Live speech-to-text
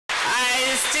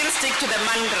still stick to the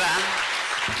mantra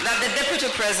that the Deputy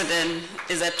President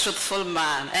is a truthful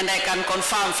man, and I can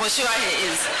confirm for sure he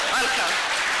is. Welcome.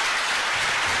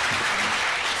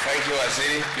 Thank you,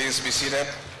 Waziri. Please be seated.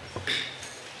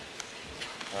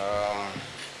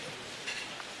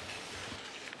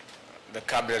 The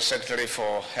Cabinet Secretary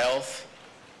for Health,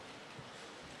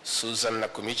 Susan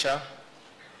Nakumicha,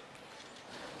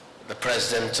 the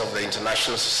President of the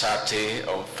International Society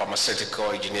of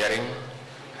Pharmaceutical Engineering,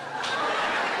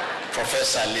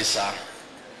 Professor Lisa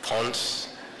Pons,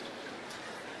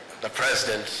 the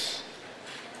President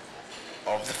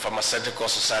of the Pharmaceutical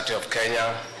Society of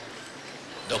Kenya,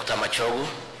 Dr. Machogu.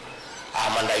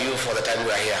 I'm under you for the time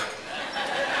we are here.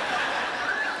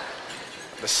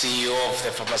 The CEO of the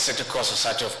Pharmaceutical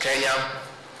Society of Kenya,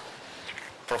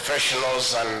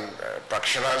 professionals and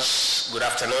practitioners, good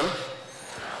afternoon.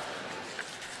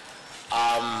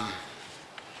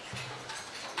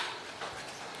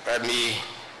 Let me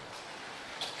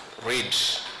read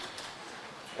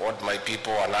what my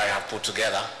people and I have put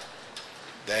together.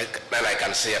 Then I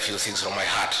can say a few things from my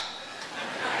heart.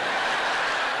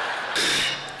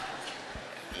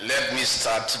 Let me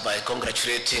start by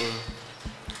congratulating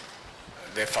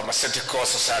the Pharmaceutical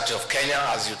Society of Kenya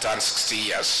as you turn 60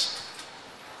 years.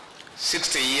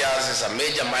 60 years is a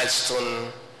major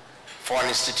milestone for an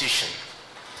institution,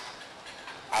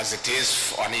 as it is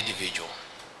for an individual.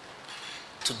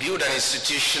 To build an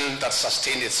institution that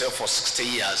sustained itself for 60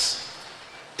 years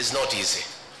is not easy.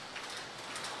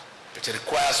 It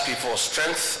requires people of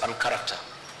strength and character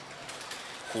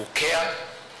who care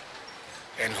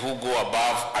and who go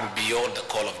above and beyond the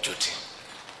call of duty.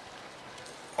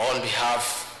 On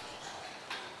behalf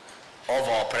of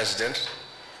our President,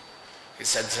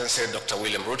 His Excellency Dr.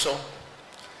 William Ruto,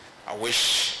 I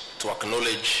wish to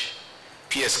acknowledge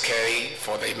PSK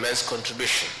for the immense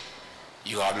contribution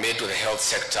you have made to the health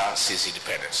sector since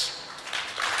independence.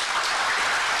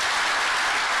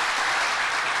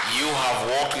 You have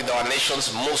worked with our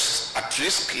nation's most at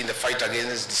risk in the fight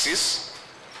against disease,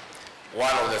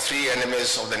 one of the three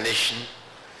enemies of the nation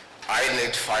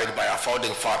identified by our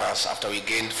founding fathers after we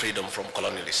gained freedom from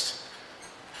colonialists.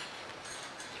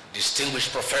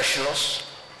 Distinguished professionals,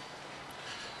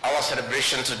 our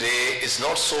celebration today is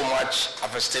not so much a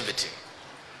festivity,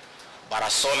 but a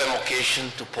solemn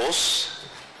occasion to pause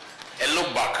and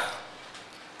look back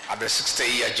at the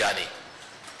 60-year journey,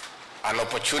 an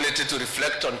opportunity to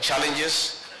reflect on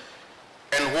challenges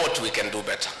and what we can do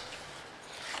better,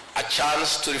 a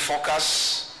chance to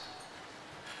refocus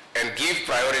and give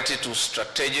priority to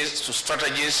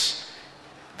strategies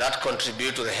that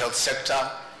contribute to the health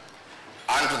sector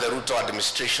and to the Ruto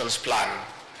administration's plan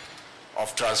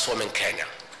of transforming Kenya.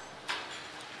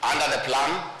 Under the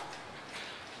plan,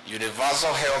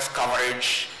 universal health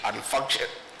coverage and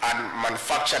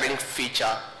manufacturing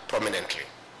feature prominently.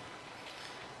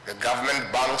 The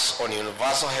government banks on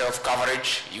universal health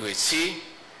coverage, UHC,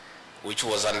 which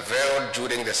was unveiled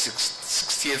during the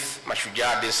 60th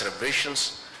Mashujaa Day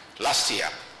celebrations last year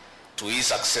to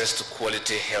ease access to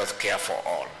quality health care for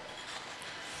all.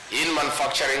 In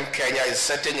manufacturing, Kenya is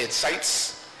setting its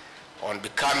sights on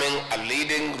becoming a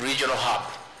leading regional hub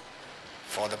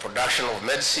for the production of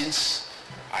medicines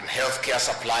and healthcare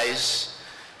supplies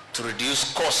to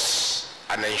reduce costs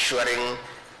and ensuring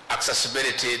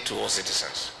accessibility to all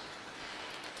citizens.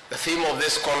 The theme of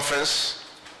this conference,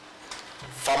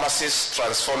 Pharmacists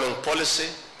Transforming Policy,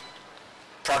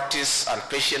 Practice and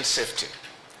Patient Safety,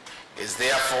 is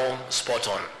therefore spot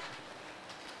on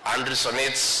and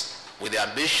resonates with the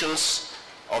ambitions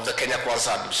of the Kenya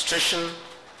Kwanza administration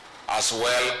as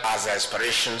well as the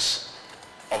aspirations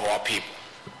of our people.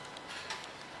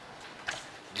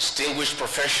 Distinguished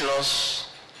professionals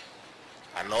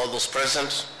and all those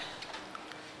present,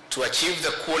 to achieve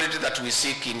the quality that we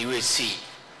seek in UHC,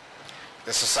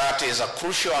 the society is a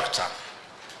crucial actor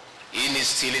in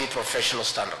instilling professional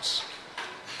standards.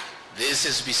 This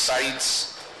is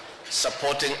besides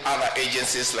supporting other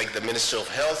agencies like the Ministry of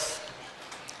Health,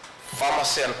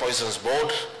 Pharmacy and Poisons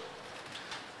Board,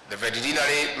 the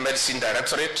Veterinary Medicine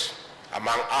Directorate,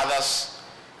 among others,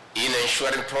 in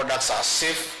ensuring products are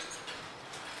safe,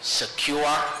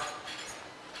 secure,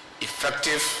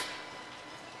 effective,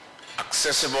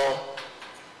 accessible,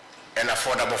 and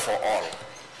affordable for all.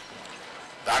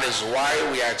 That is why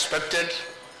we are excited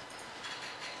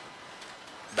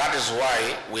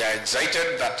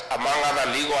that among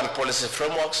other legal and policy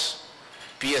frameworks,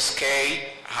 PSK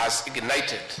has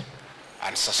ignited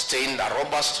and sustained a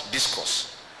robust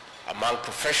discourse among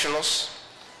professionals,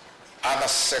 other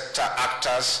sector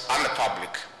actors, and the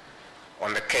public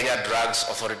on the Kenya Drugs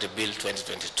Authority Bill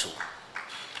 2022.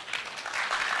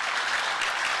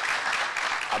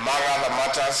 Among other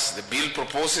matters, the bill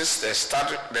proposes the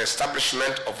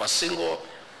establishment of a single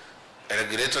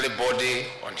regulatory body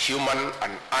on human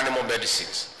and animal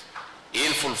medicines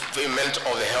in fulfillment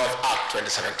of the Health Act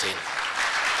 2017.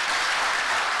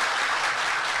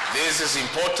 This is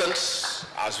important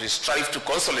as we strive to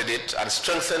consolidate and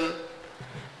strengthen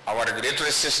our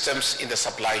regulatory systems in the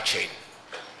supply chain.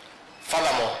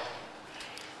 Furthermore,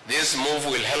 this move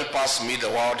will help us meet the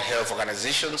World Health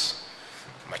Organization's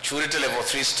maturity level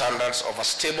 3 standards of a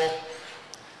stable,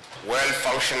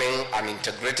 well-functioning and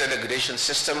integrated regulation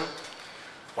system,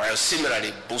 while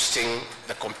similarly boosting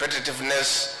the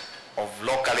competitiveness of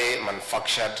locally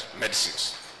manufactured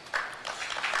medicines.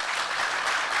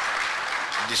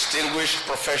 Distinguished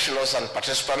professionals and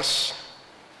participants,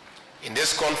 in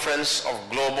this conference of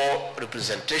global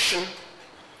representation,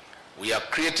 we are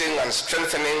creating and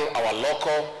strengthening our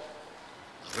local,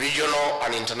 regional,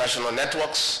 and international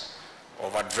networks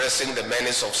of addressing the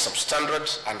menace of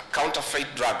substandard and counterfeit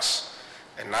drugs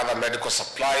and other medical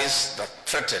supplies that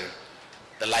threaten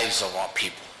the lives of our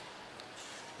people.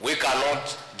 We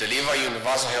cannot deliver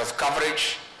universal health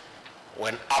coverage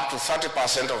when up to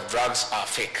 30% of drugs are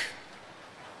fake.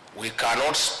 We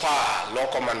cannot spur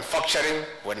local manufacturing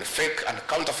when fake and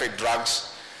counterfeit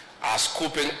drugs are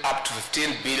scooping up to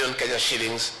 15 billion Kenya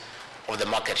shillings of the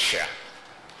market share.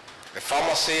 The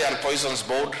Pharmacy and Poisons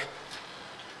Board,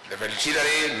 the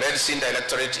Veterinary Medicine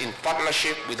Directorate, in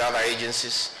partnership with other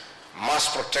agencies,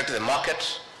 must protect the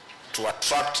market to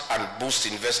attract and boost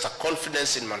investor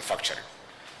confidence in manufacturing.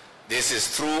 This is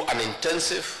through an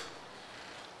intensive,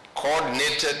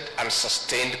 coordinated, and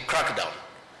sustained crackdown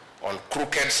on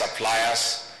crooked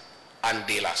suppliers and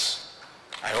dealers.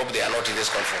 I hope they are not in this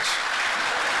conference.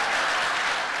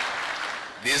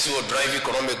 This will drive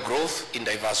economic growth in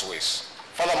diverse ways.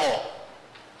 Furthermore,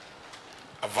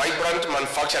 a vibrant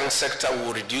manufacturing sector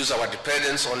will reduce our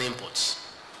dependence on imports,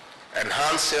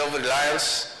 enhance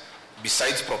self-reliance,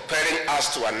 besides propelling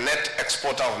us to a net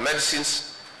exporter of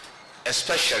medicines,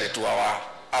 especially to our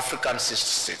African sister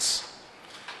states.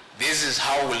 This is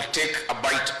how we'll take a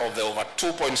bite of the over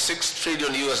 $2.6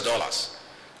 trillion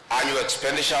annual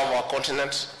expenditure of our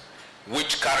continent,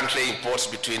 which currently imports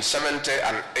between 70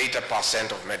 and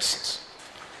 80% of medicines.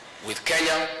 With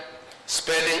Kenya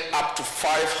spending up to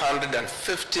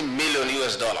 $550 million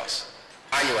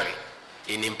annually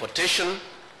in importation,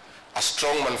 a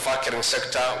strong manufacturing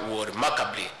sector will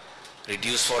remarkably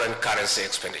reduce foreign currency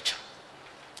expenditure.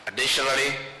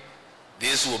 Additionally,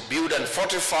 this will build and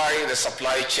fortify the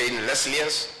supply chain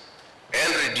resilience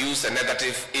and reduce the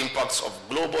negative impacts of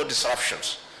global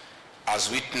disruptions as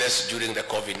witnessed during the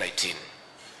COVID-19.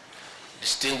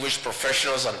 Distinguished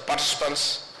professionals and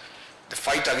participants, the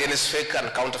fight against fake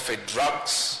and counterfeit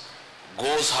drugs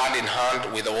goes hand in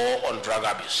hand with the war on drug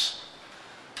abuse.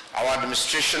 Our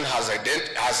administration has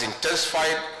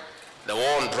intensified the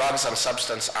war on drugs and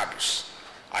substance abuse,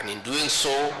 and in doing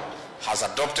so, has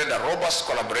adopted a robust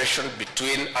collaboration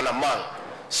between and among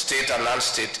state and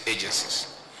non-state agencies.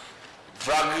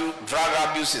 Drug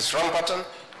abuse is rampant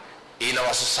in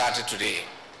our society today.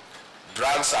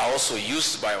 Drugs are also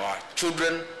used by our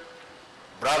children,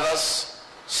 brothers,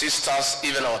 sisters,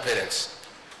 even our parents.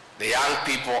 The young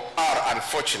people are,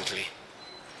 unfortunately,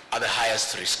 at the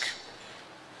highest risk.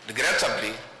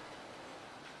 Regrettably,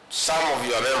 some of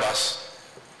your members,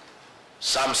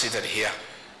 some seated here,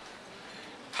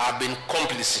 have been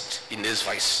complicit in this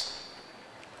vice,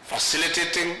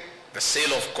 facilitating the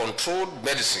sale of controlled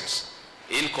medicines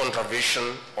in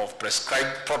contravention of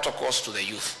prescribed protocols to the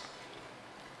youth.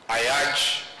 I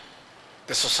urge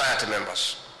the society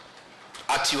members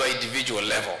at your individual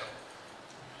level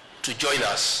to join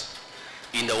us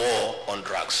in the war on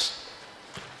drugs.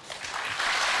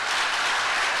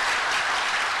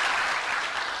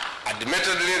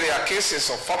 Admittedly, there are cases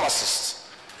of pharmacists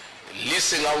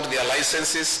leasing out their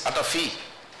licenses at a fee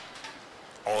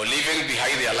or leaving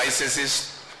behind their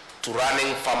licenses to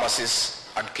running pharmacies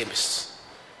and chemists.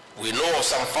 We know of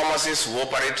some pharmacies who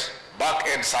operate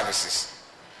back-end services,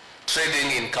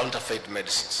 trading in counterfeit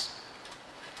medicines.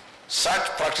 Such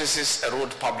practices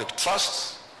erode public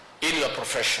trust in your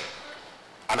profession,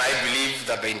 and I believe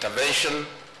that the intervention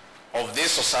of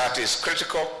this society is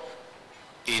critical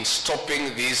in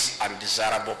stopping these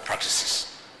undesirable practices.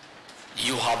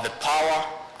 You have the power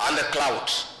and the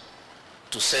clout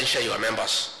to censure your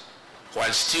members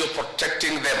while still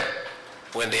protecting them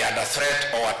when they are under threat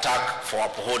or attack for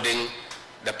upholding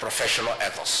the professional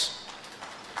ethos.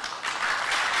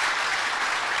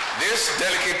 This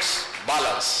delicate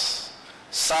balance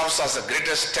serves as the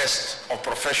greatest test of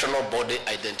professional body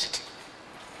identity.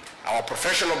 Our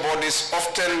professional bodies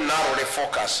often narrowly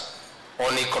focus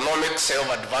on economic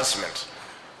self-advancement,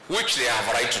 which they have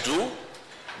a right to do,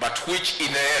 but which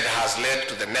in the end has led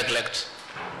to the neglect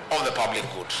of the public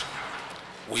good.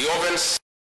 We often see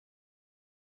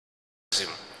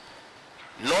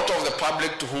not of the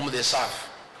public to whom they serve,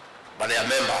 but their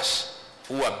members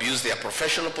who abuse their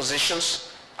professional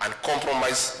positions and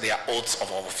compromise their oaths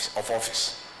of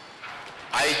office.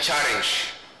 I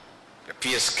challenge the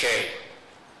PSK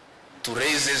to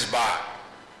raise this bar,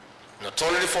 not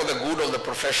only for the good of the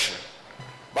profession,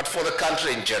 but for the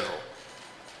country in general.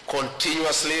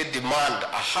 Continuously demand a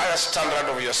higher standard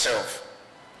of yourself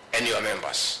and your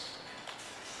members.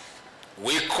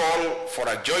 We call for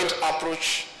a joint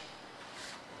approach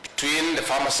between the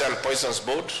Pharmacy and Poisons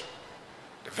Board,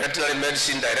 the Veterinary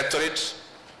Medicine Directorate,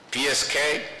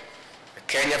 PSK, the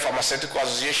Kenya Pharmaceutical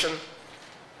Association,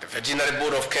 the Veterinary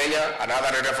Board of Kenya, and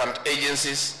other relevant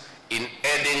agencies in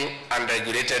aiding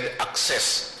unregulated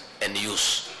access and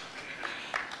use.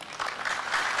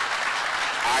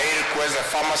 I request the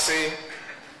pharmacy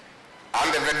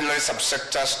and the veterinary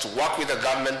subsectors to work with the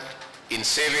government in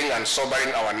saving and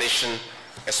sobering our nation,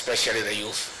 especially the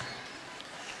youth.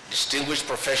 Distinguished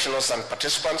professionals and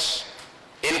participants,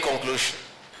 in conclusion,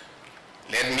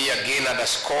 let me again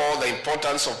underscore the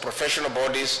importance of professional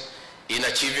bodies in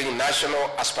achieving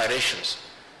national aspirations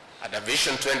and the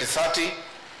Vision 2030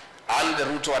 and the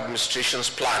Ruto administration's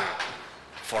plan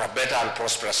for a better and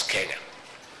prosperous Kenya.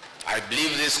 I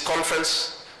believe this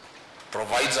conference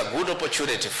provides a good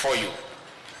opportunity for you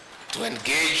to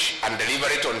engage and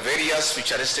deliberate on various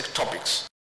futuristic topics,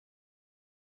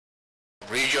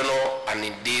 regional and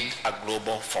indeed a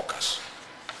global focus.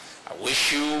 I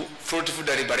wish you fruitful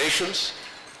deliberations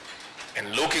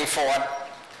and looking forward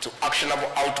to actionable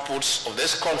outputs of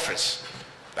this conference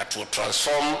that will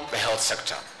transform the health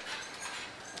sector.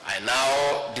 I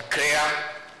now declare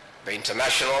the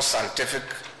International Scientific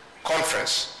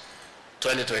Conference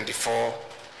 2024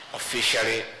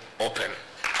 officially open.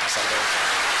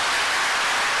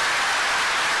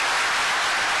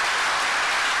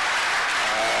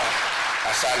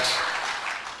 Asante.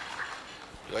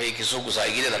 Hii kizungu saa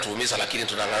ingine natuumiza lakini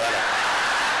tunang'ang'ana.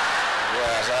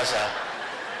 Sasa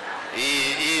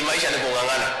hii maisha ni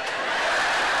kung'ang'ana.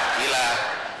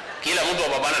 Kila mtu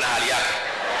apambana na hali yake.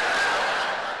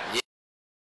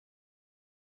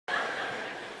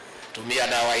 Tumia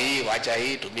dawa hii, wacha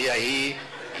hii, tumia hii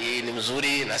ni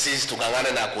mzuri na sisi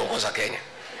tung'ang'ane na kuongoza Kenya.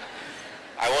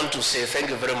 I want to say thank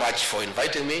you very much for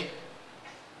inviting me.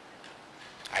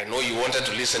 I know you wanted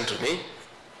to listen to me.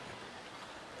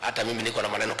 Hata mimi niko na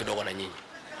maneno kidogo na nyinyi.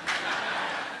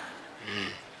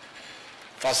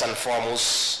 First and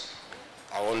foremost,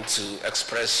 I want to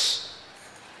express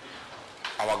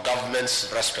our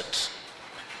government's respect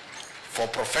for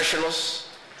professionals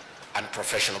and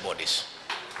professional bodies.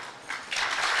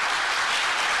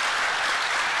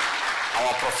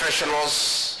 Our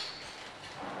professionals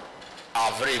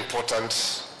are very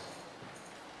important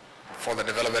for the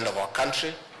development of our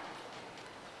country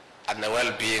and the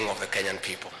well-being of the Kenyan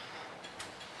people.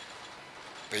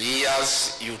 The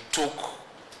years you took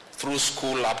through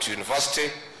school up to university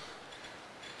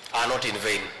are not in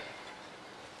vain.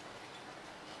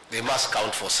 They must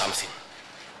count for something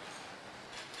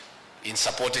in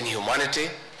supporting humanity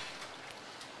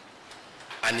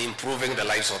and improving the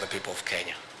lives of the people of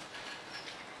Kenya.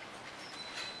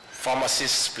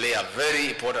 Pharmacists play a very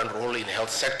important role in the health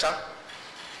sector,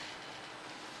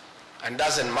 and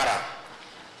doesn't matter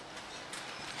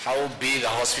how big a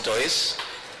hospital is,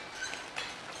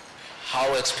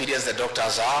 how experienced the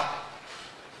doctors are,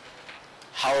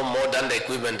 how modern the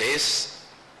equipment is,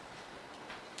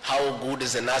 how good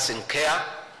is the nursing care,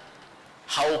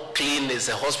 how clean is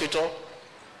the hospital,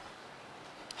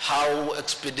 how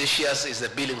expeditious is the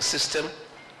billing system.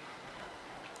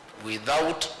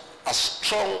 Without a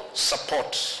strong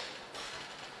support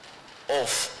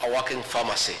of a working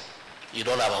pharmacy, you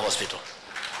don't have a hospital.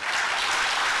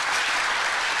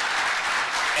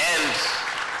 And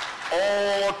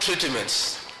all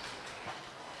treatments,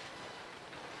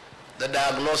 the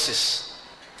diagnosis,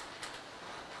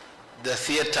 the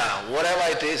theater,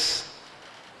 whatever it is,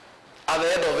 at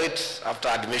the end of it, after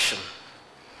admission,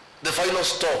 the final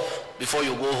stop before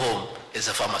you go home is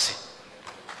a pharmacy.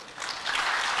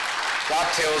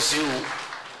 That tells you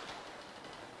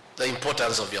the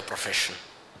importance of your profession.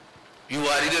 You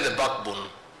are really the backbone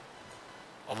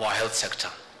of our health sector.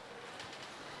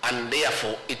 And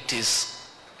therefore, it is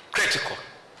critical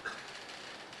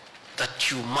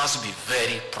that you must be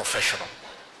very professional.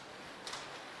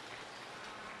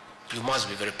 You must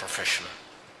be very professional.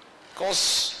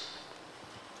 Because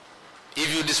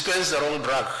if you dispense the wrong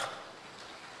drug,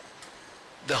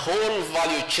 the whole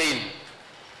value chain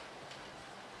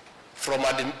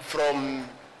from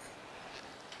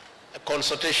a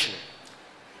consultation,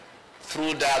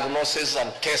 through diagnosis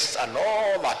and tests and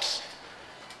all that.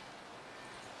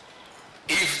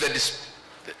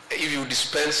 If you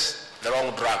dispense the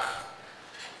wrong drug,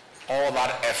 all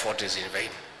that effort is in vain.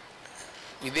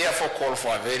 We therefore call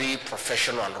for a very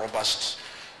professional and robust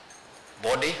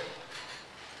body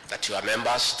that you are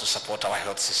members to support our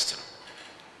health system.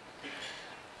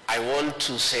 I want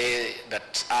to say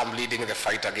that I'm leading the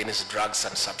fight against drugs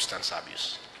and substance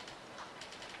abuse.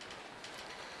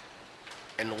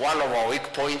 And one of our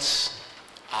weak points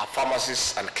are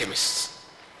pharmacists and chemists.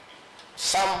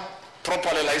 Some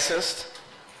properly licensed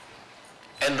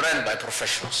and run by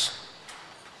professionals.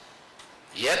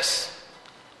 Yet,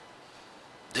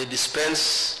 they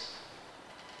dispense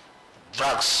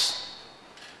drugs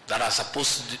that are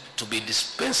supposed to be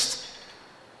dispensed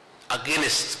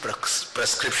against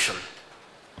prescription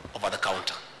over the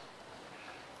counter.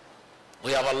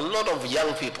 We have a lot of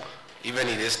young people, even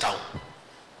in this town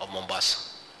of Mombasa,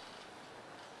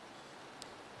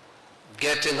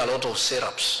 getting a lot of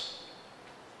syrups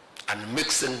and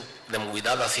mixing them with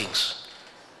other things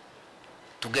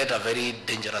to get a very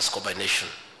dangerous combination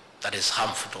that is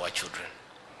harmful to our children.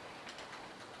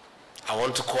 I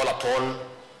want to call upon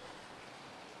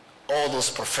all those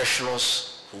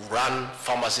professionals who run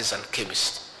pharmacies and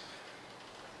chemists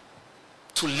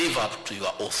to live up to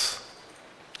your oath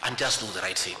and just do the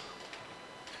right thing.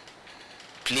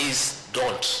 Please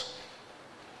don't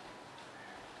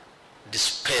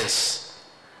dispense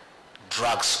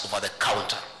drugs over the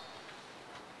counter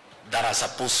that are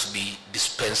supposed to be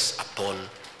dispensed upon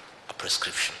a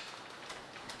prescription.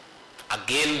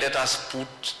 Again, let us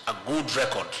put a good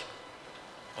record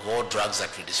of all drugs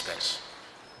that we dispense.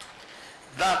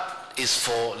 That is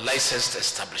for licensed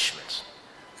establishments.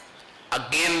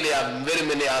 Again, there are very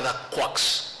many other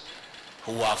quacks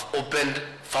who have opened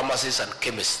pharmacies and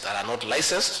chemists that are not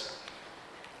licensed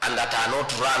and that are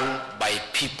not run by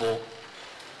people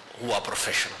who are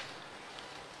professional.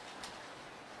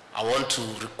 I want to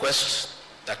request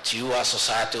that you as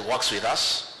society works with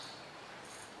us,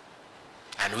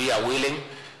 and we are willing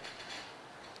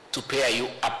to pair you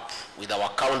up with our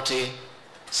county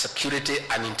security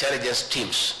and intelligence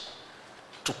teams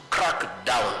to crack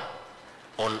down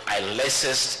on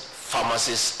unlicensed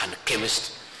pharmacists and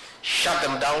chemists, shut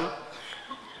them down,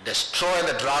 destroy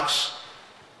the drugs,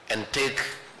 and take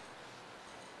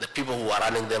the people who are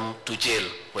running them to jail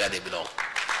where they belong.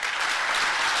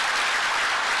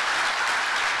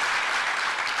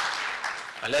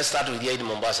 And let's start with here in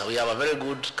Mombasa. We have a very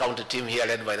good county team here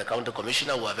led by the county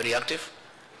commissioner who are very active.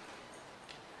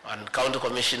 And county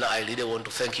commissioner, I really want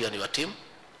to thank you and your team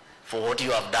for what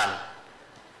you have done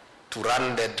to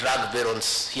run the drug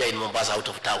barons here in Mombasa out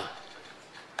of town.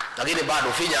 Lakini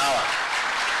bado finya hawa.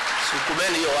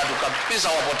 Sukumeni hiyo watu kabisa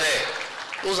wapotee.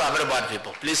 Those are very bad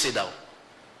people. Please sit down.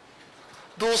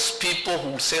 Those people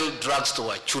who sell drugs to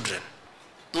our children,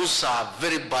 those are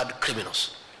very bad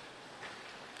criminals.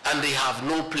 And they have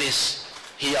no place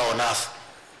here on earth.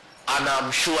 And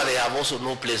I'm sure they have also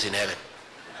no place in heaven.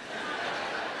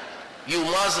 You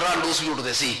must run those people to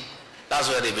the sea. That's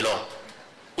where they belong.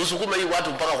 Usukume hii watu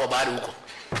mpaka kwa bahari huko.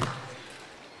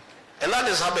 And that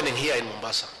is happening here in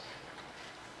Mombasa.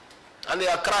 And they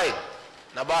are crying.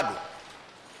 Na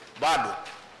bado.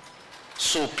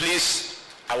 So please,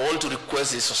 I want to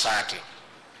request this society.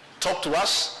 Talk to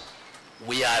us.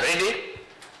 We are ready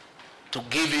to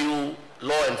give you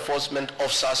law enforcement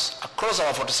officers across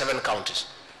our 47 counties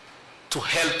to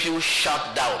help you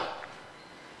shut down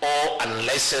all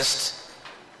unlicensed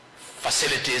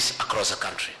facilities across the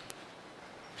country.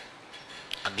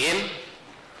 Again,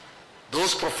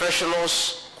 those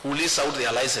professionals who lease out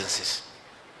their licenses,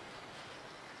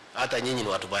 hata nyinyi ni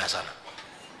watu baya sana.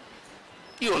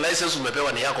 Hiyo license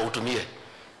umepewa ni yako utumie.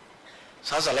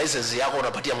 Sasa license yako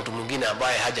unapatia mtu mwingine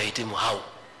ambaye hajahitimu.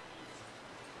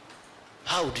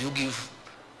 How do you give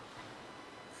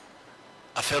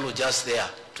a fellow just there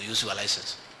to use your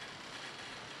license?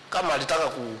 Kama alitaka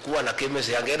kuwa na chemist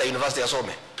yangeenda university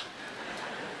asome.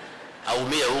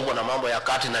 Aumie huko na mambo ya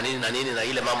kati na nini na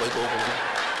ile mambo iko huko.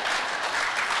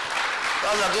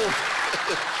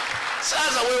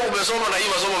 Sasa wewe umesoma na hii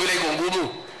masomo vile iko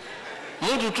ngumu.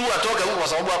 Mtu tu atoke huko kwa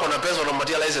sababu hapo na pesa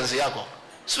unampatia license yako.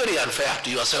 It's very unfair to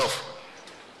yourself.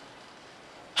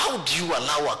 How do you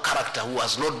allow a character who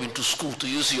has not been to school to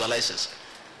use your license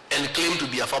and claim to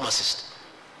be a pharmacist?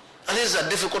 And this is a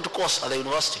difficult course at the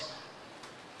university.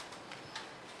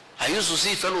 I used to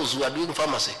see fellows who are doing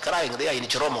pharmacy crying there in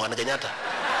Chiromo and Kenyatta.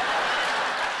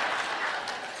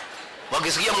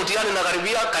 Wakisikia mtihani na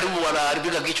karibu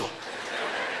wanaharibika kichwa.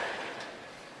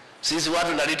 Sisi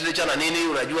watu na literature na nini,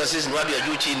 unajua sisi ni watu ya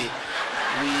juu chini.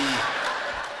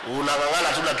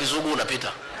 Unangangana tu na kizungu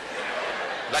unapita.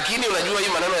 Lakini unajua hii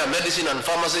maneno ya medicine and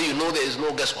pharmacy, you know there is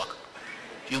no guesswork.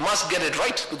 You must get it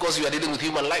right because you are dealing with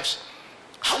human lives.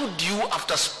 How do you,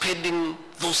 after spending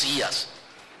those years,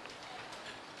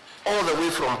 all the way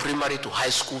from primary to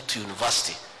high school to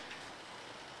university,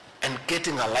 and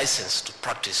getting a license to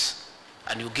practice,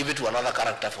 and you give it to another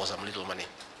character for some little money?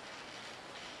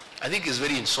 I think it's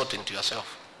very insulting to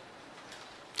yourself.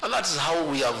 And that is how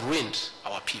we have ruined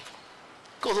our people.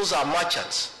 Because those are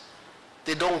merchants.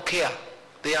 They don't care.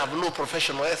 They have no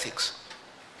professional ethics.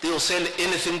 They will sell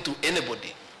anything to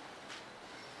anybody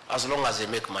as long as they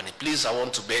make money. Please, I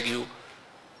want to beg you,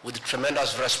 with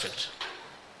tremendous respect,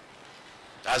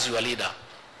 as your leader,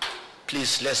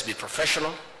 please, let's be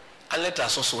professional and let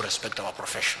us also respect our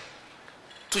profession.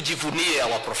 Tujivunie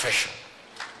our profession.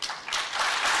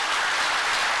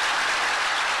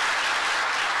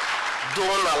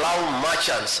 Don't allow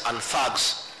merchants and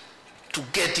thugs to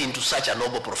get into such a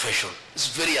noble profession. It's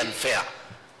very unfair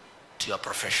to your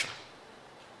profession.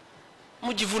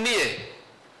 Mujivunie.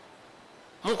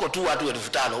 Muko tu watu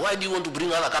 5,000. Why do you want to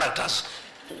bring other characters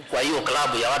kwa hiyo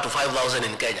club ya watu 5,000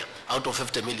 in Kenya out of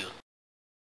 50 million?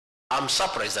 I'm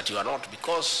surprised that you are not,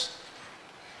 because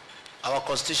our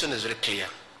constitution is very clear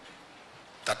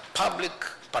that public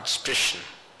participation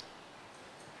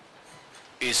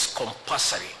is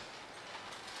compulsory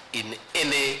in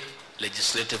any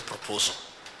legislative proposal,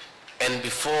 and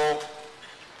before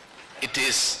it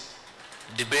is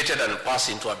debated and passed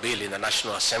into a bill in the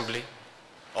National Assembly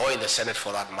or in the Senate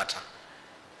for that matter,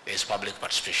 there is public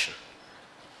participation.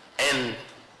 And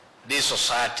this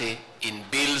society, in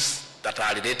bills that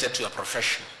are related to your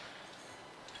profession,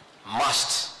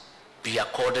 must be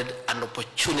accorded an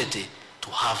opportunity to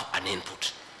have an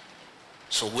input.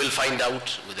 So we'll find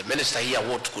out with the minister here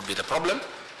what could be the problem,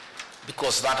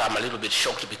 because that I'm a little bit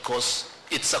shocked, because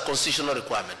it's a constitutional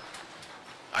requirement.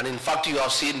 And in fact, you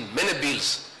have seen many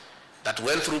bills that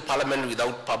went through Parliament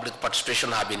without public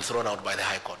participation have been thrown out by the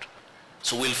High Court.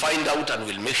 So we'll find out and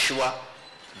we'll make sure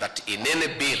that in any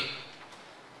bill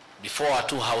before our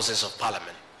two houses of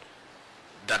Parliament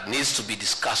that needs to be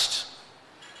discussed,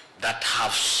 that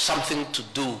have something to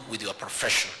do with your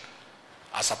profession,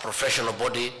 as a professional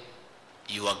body,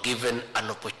 you are given an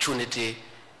opportunity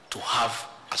to have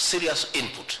a serious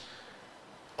input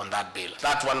on that bill.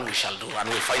 That one we shall do, and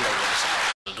we'll find out what is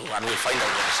about. And we'll find out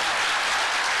what is about.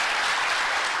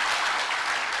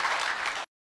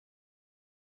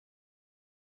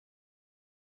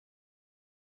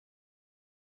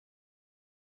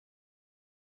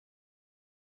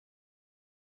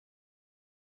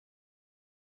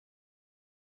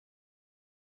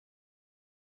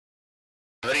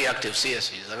 Very active CS,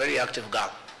 she's a very active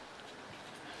girl.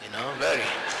 You know, very.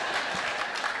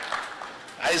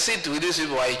 I sit with these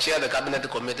people, I chair the cabinet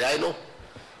committee, I know.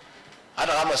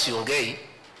 Hata kama siongei,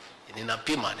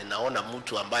 ninapima, ninaona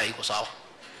mtu ambaye iko sawa.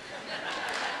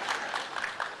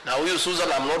 Now huyu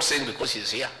Susan, I'm not saying because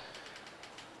she's here.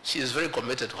 She is very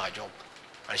committed to her job,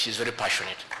 and she's very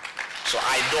passionate. So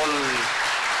I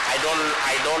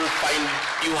don't find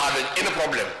you having any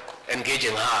problem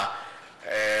engaging her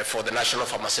for the national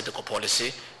pharmaceutical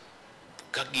policy.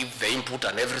 Give the input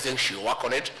and everything. She'll work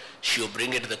on it. She'll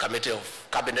bring it to the committee of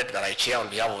cabinet that I chair on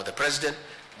behalf of the president.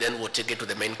 Then we'll take it to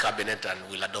the main cabinet and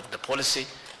we'll adopt the policy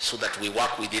so that we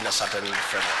work within a certain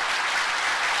framework.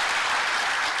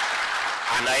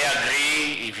 And I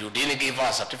agree, if you didn't give her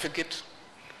a certificate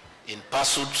in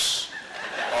pursuit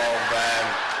of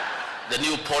the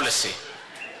new policy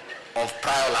of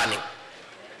prior learning,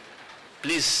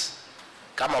 please,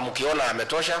 kama mkiona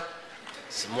ametosha,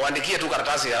 simuandikie tu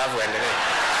karatasi halafu endelee.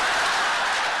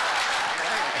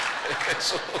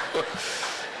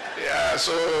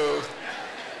 So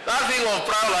that thing of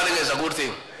prior learning is a good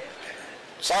thing.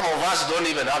 Some of us don't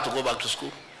even have to go back to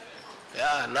school.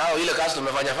 Yeah, now ile kazi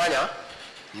tumefanya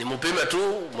ni mupime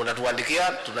tu,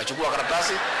 mnatuandikia, tunachukua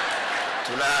karatasi,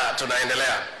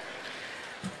 tunaendelea.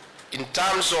 In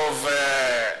terms of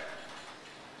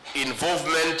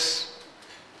involvement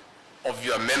of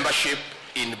your membership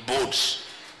in boards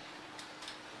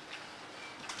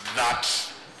that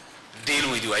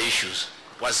deal with your issues,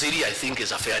 Waziri, I think,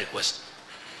 is a fair request.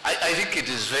 I think it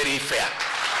is very fair.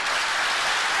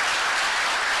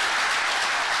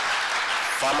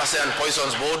 Pharmacy and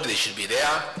Poisons Board, they should be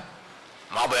there.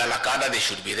 Mambo ya Nakada, they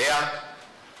should be there.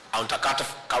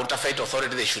 Counterfeit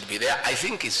Authority, they should be there. I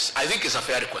think it's a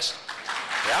fair request.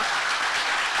 Yeah?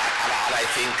 And I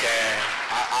think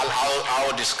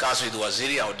I'll discuss with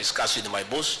Waziri, I'll discuss with my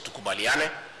boss, tukubaliane,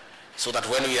 so that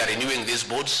when we are renewing these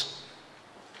boards,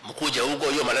 mkuje huko,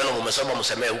 hiyo maneno mmesoma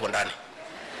msemee huko ndani.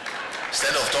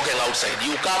 Instead of talking outside,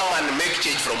 you come and make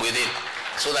change from within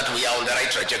so that we are on the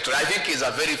right trajectory. I think it's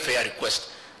a very fair request,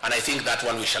 and I think that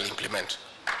one we shall implement.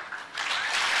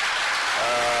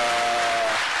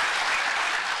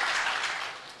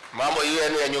 Mambo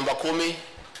hiyo ya nyumba 10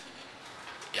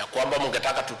 ya kwamba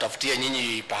mngetaka tutafutie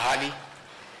nyinyi pahali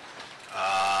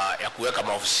ya kuweka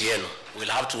maofisi yenu.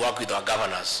 We'll have to work with our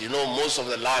governors. You know, most of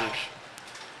the land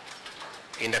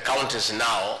in the counties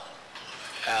now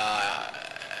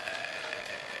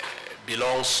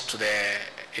belongs to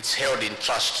it's held in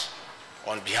trust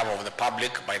on behalf of the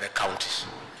public by the counties.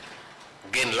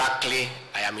 Again, luckily,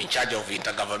 I am in charge of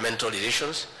intergovernmental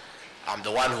relations. I'm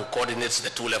the one who coordinates the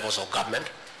 2 levels of government,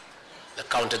 the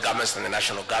county governments and the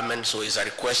national government. So it's a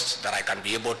request that I can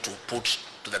be able to put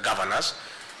to the governors.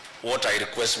 What I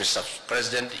request, Mr.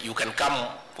 President, you can come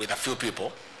with a few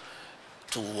people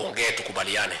to ongea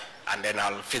tukubaliane, and then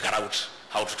I'll figure out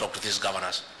how to talk to these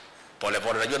governors. Pole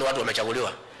pole, najua ni watu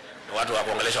wamechaguliwa, ni watu wa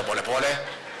kuongeleshwa pole pole.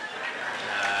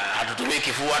 Hatutumii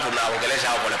kifua, tunaongelesha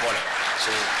hao pole pole.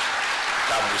 So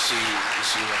come, we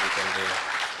see what we can do.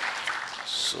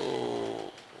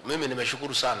 So mimi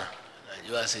nimeshukuru sana.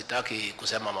 Najua sitaki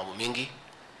kusema mambo mingi.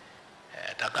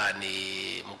 Nataka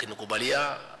ni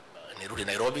mkinikubalia nirudi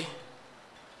Nairobi,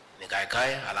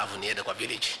 nikae alafu niende kwa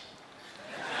village.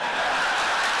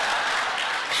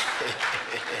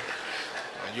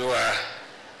 Najua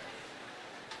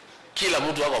kila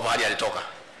mtu wako mahali alitoka.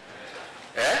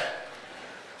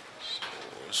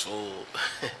 So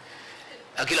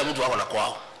kila mtu wako na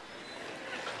kwao.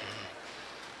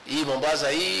 Hii Mombasa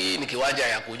hii ni kiwanja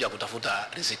ya kuja kutafuta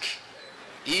riziki.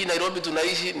 Hii Nairobi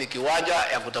tunaishi ni kiwanja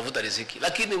ya kutafuta riziki.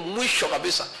 Lakini mwisho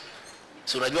kabisa,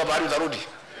 si unajua bahari utarudi.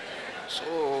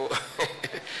 So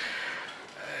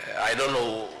I don't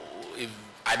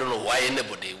know why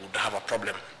anybody would have a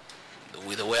problem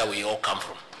with where we all come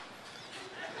from.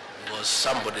 Because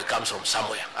somebody comes from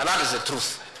somewhere. And that is the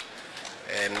truth.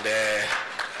 And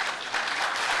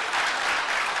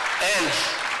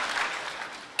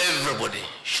everybody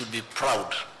should be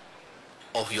proud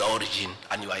of your origin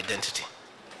and your identity.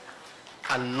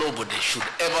 And nobody should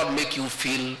ever make you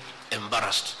feel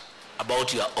embarrassed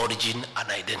about your origin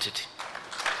and identity.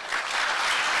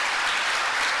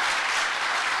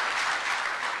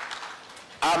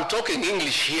 I'm talking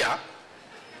English here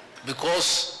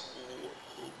because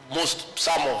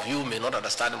some of you may not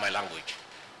understand my language.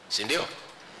 Sindio?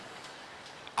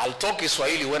 I'll talk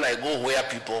Swahili when I go where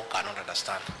people cannot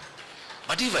understand.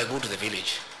 But if I go to the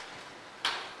village,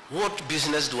 what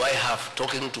business do I have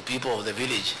talking to people of the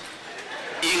village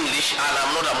English and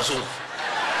I'm not a Mzungu?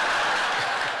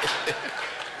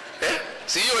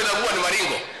 Si hiyo inakuwa ni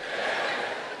maringo.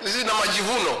 Sisi na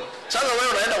majivuno. Sasa wewe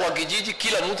unaenda kwa kijiji,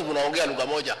 kila mtu mnaongea lugha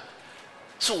moja.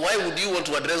 So why would you want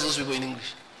to address those people in English?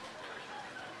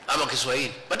 Ama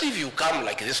Kiswahili. But if you come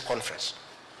like this conference,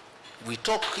 we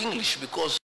talk English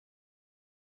because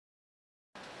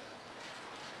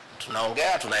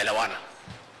tunaongea, tunaelewana.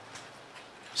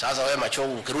 Sasa wewe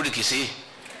machovu ukirudi Kisii,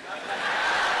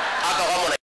 hata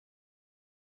kama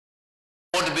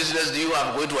what business do you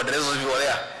have going to address those people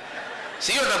there?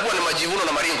 Si hiyo itakuwa ni majivuno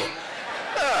na maringo.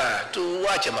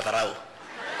 Tuache madharau.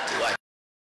 Tuache.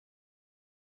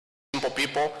 Simple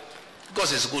people,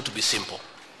 because it's good to be simple.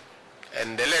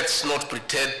 And let's not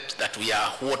pretend that we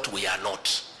are what we are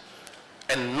not.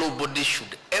 And nobody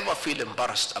should ever feel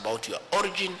embarrassed about your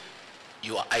origin,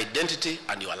 your identity,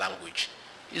 and your language.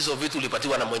 Hizo vitu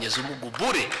ulipatiwa na Mwenyezi Mungu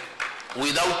bure,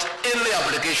 without any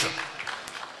application.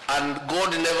 And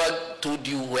God never told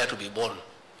you where to be born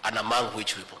and among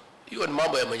which people. Hiyo ni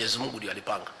mambo ya Mwenyezi Mungu ndiyo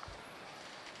alipanga.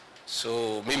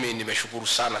 So mimi nimeshukuru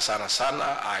sana sana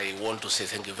sana. I want to say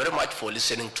thank you very much for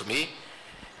listening to me.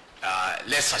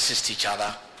 Let's assist each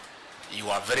other.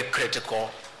 You are a very critical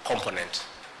component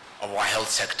of our health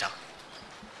sector.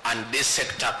 And this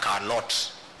sector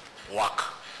cannot work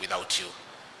without you.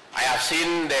 I have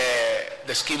seen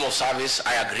the scheme of service.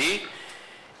 I agree.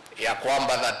 Ya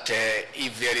kwamba that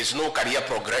if there is no career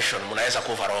progression, munaweza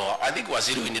kuva roho. I think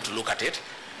waziri, we need to look at it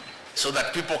so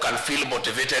that people can feel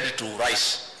motivated to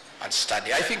rise and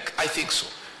study. I think so.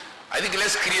 I think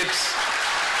let's create,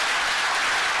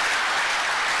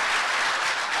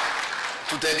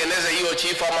 tutengeneze hiyo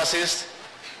chief pharmacist,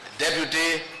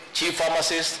 deputy chief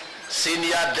pharmacist,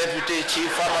 senior deputy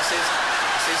chief pharmacist,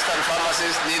 assistant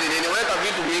pharmacist, nini weka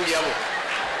vitu mingi hapo.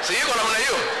 Si iko namna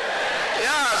hiyo?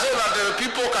 Yeah, so that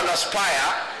people can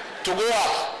aspire to go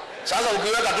up. Sasa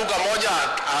ukiweka tu kamoja,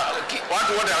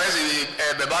 watu wote hawezi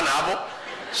bebana hapo.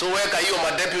 So weka hiyo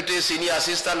ma deputy, senior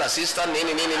assistant,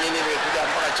 nini kuja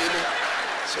mpaka chini.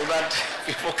 so that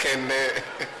people can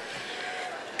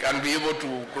be able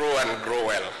to grow and grow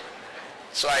well.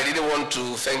 So I really want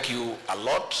to thank you a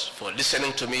lot for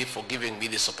listening to me, for giving me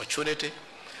this opportunity.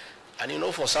 And you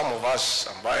know, for some of us,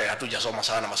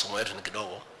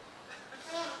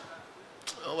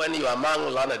 when you are among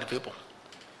learned people,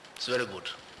 it's very good.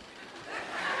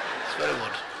 It's very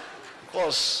good.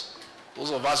 Because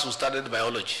those of us who studied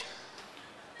biology,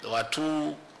 there were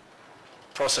two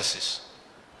processes.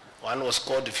 One was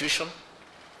called diffusion,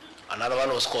 another one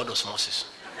was called osmosis.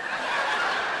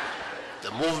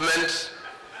 The movement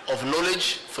of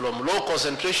knowledge from low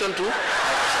concentration to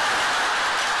high concentration.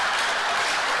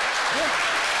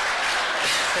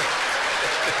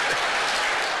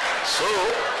 So,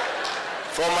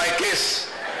 for my case,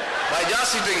 by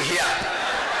just sitting here,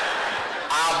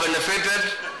 I have benefited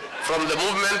from the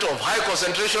movement of high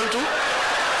concentration to.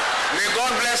 May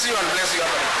God bless you and bless you.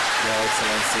 Your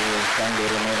Excellency, kindly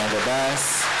remain on the dais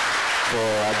for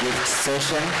a gift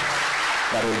session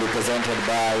that will be presented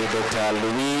by Dr.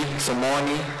 Louis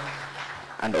Somoni,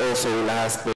 and also will ask